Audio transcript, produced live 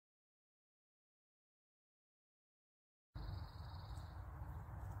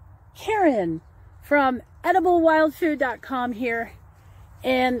Karen from EdibleWildFood.com here,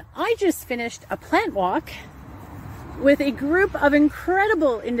 and I just finished a plant walk with a group of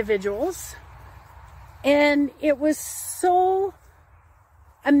incredible individuals, and it was so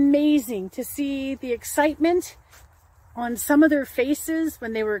amazing to see the excitement on some of their faces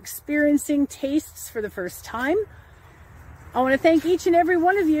when they were experiencing tastes for the first time. I want to thank each and every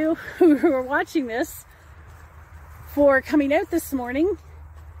one of you who are watching this for coming out this morning.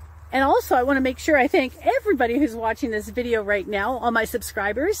 And also I want to make sure I thank everybody who's watching this video right now, all my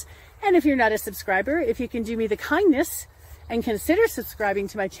subscribers. And if you're not a subscriber, if you can do me the kindness and consider subscribing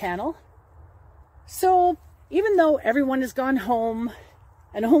to my channel. So even though everyone has gone home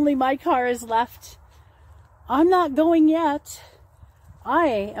and only my car is left, I'm not going yet. I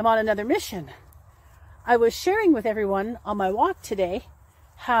am on another mission. I was sharing with everyone on my walk today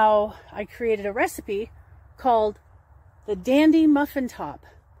how I created a recipe called the Dandy Muffin Top.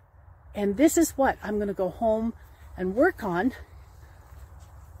 And this is what I'm going to go home and work on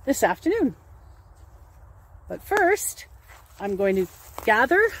this afternoon. But first, I'm going to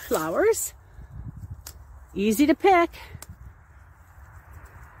gather flowers, easy to pick.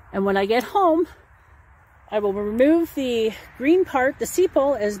 And when I get home, I will remove the green part, the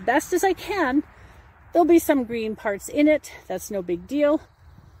sepal, as best as I can. There'll be some green parts in it. That's no big deal.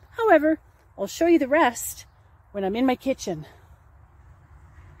 However, I'll show you the rest when I'm in my kitchen.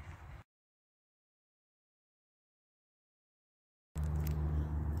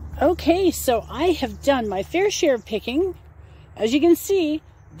 Okay, so I have done my fair share of picking. As you can see,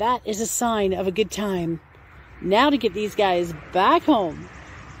 that is a sign of a good time. Now to get these guys back home.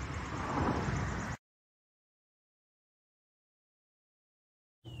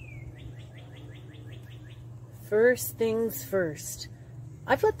 First things first,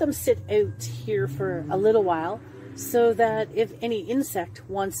 I've let them sit out here for a little while so that if any insect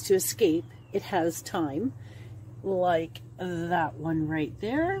wants to escape, it has time, like that one right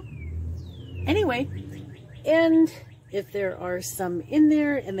there. Anyway, and if there are some in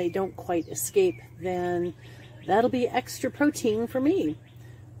there and they don't quite escape, then that'll be extra protein for me.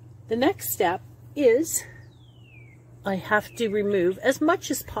 The next step is I have to remove as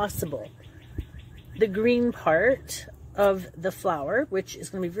much as possible the green part of the flower, which is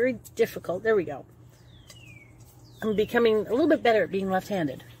going to be very difficult. There we go. I'm becoming a little bit better at being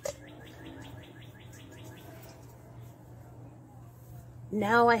left-handed.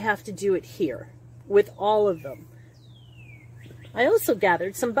 Now I have to do it here with all of them. I also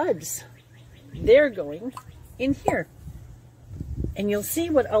gathered some buds. They're going in here. And you'll see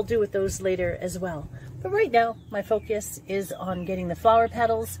what I'll do with those later as well. But right now, my focus is on getting the flower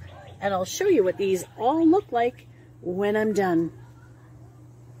petals, and I'll show you what these all look like when I'm done.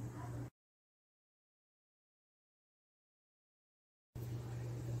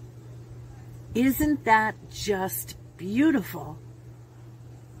 Isn't that just beautiful?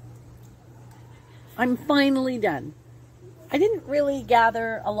 I'm finally done. I didn't really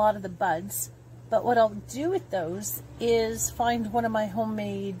gather a lot of the buds, but what I'll do with those is find one of my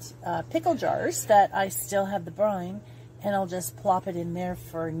homemade pickle jars that I still have the brine, and I'll just plop it in there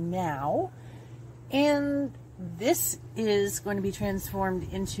for now. And this is going to be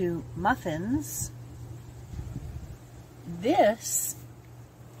transformed into muffins. This,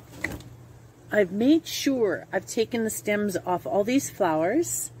 I've made sure I've taken the stems off all these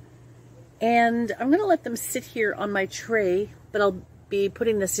flowers, and I'm going to let them sit here on my tray, but I'll be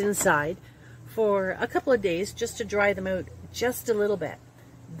putting this inside for a couple of days just to dry them out just a little bit.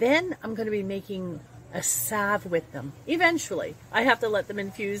 Then I'm going to be making a salve with them. Eventually, I have to let them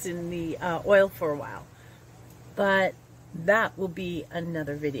infuse in the oil for a while, but that will be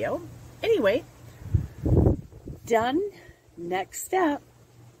another video. Anyway, done. Next step,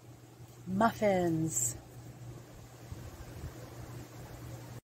 muffins.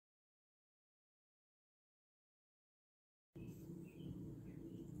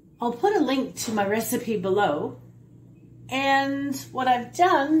 I'll put a link to my recipe below. And what I've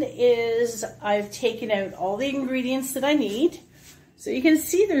done is I've taken out all the ingredients that I need. So you can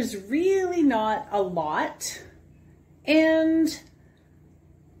see there's really not a lot. And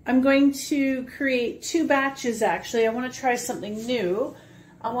I'm going to create 2 batches actually. I want to try something new.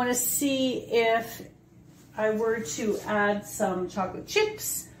 I want to see if I were to add some chocolate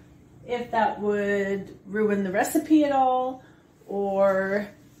chips, if that would ruin the recipe at all, or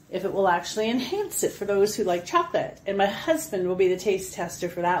if it will actually enhance it for those who like chocolate. And my husband will be the taste tester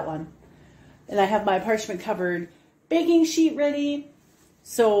for that one. And I have my parchment covered baking sheet ready.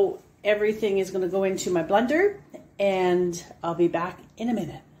 So everything is going to go into my blender, and I'll be back in a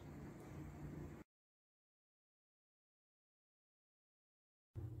minute.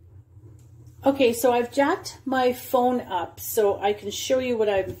 Okay, so I've jacked my phone up so I can show you what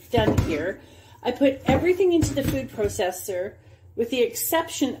I've done here. I put everything into the food processor with the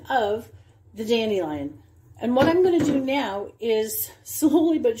exception of the dandelion. And what I'm going to do now is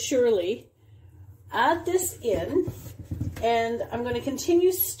slowly but surely add this in, and I'm going to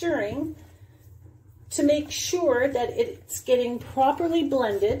continue stirring to make sure that it's getting properly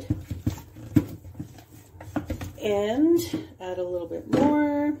blended, and add a little bit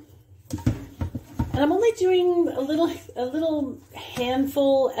more. And I'm only doing a little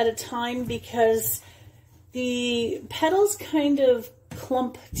handful at a time because the petals kind of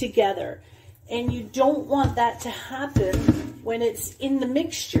clump together, and you don't want that to happen when it's in the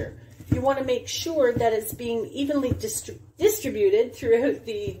mixture. You want to make sure that it's being evenly distributed throughout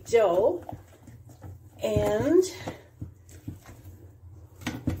the dough. And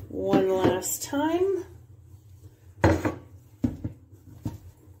one last time, I'm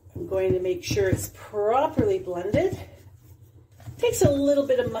going to make sure it's properly blended. Takes a little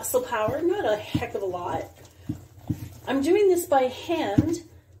bit of muscle power, not a heck of a lot. I'm doing this by hand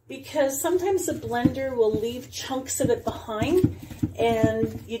because sometimes the blender will leave chunks of it behind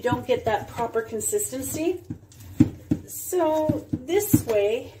and you don't get that proper consistency. So this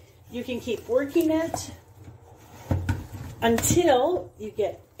way you can keep working it until you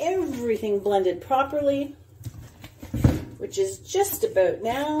get everything blended properly, which is just about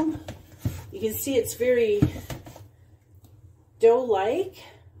now. You can see it's very dough-like,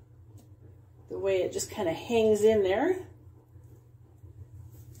 the way it just kind of hangs in there.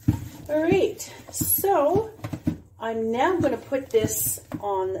 All right, so I'm now going to put this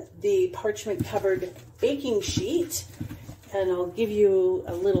on the parchment covered baking sheet, and I'll give you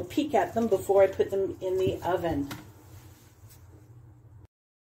a little peek at them before I put them in the oven.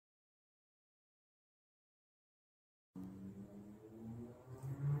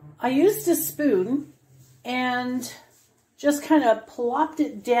 I used a spoon and just kind of plopped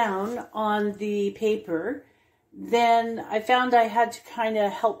it down on the paper. Then I found I had to kind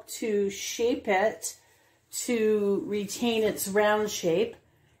of help to shape it to retain its round shape.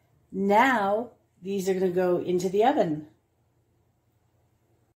 Now these are going to go into the oven.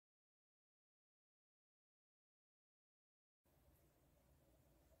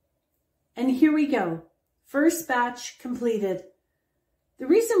 And here we go. First batch completed. The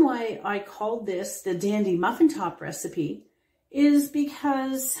reason why I called this the Dandy Muffin Top recipe is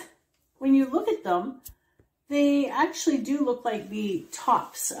because when you look at them, they actually do look like the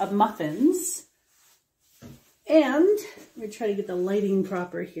tops of muffins. And let me try to get the lighting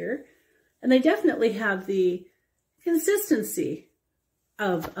proper here. And they definitely have the consistency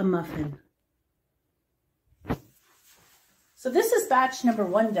of a muffin. So this is batch number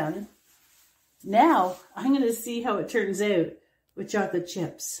 1 done. Now I'm going to see how it turns out with chocolate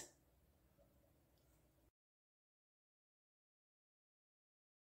chips.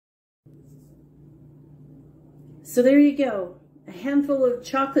 So there you go, a handful of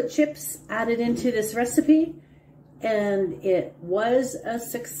chocolate chips added into this recipe, and it was a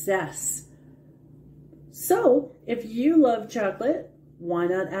success. So if you love chocolate, why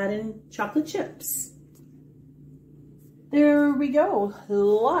not add in chocolate chips? There we go,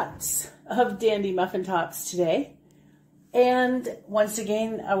 lots of Dandy Muffin Tops today. And once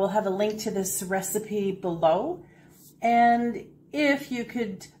again, I will have a link to this recipe below. And if you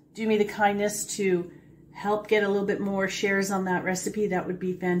could do me the kindness to help get a little bit more shares on that recipe, that would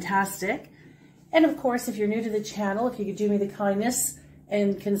be fantastic. And of course, if you're new to the channel, if you could do me the kindness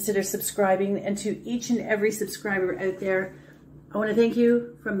and consider subscribing. And to each and every subscriber out there, I want to thank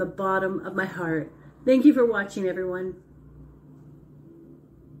you from the bottom of my heart. Thank you for watching, everyone.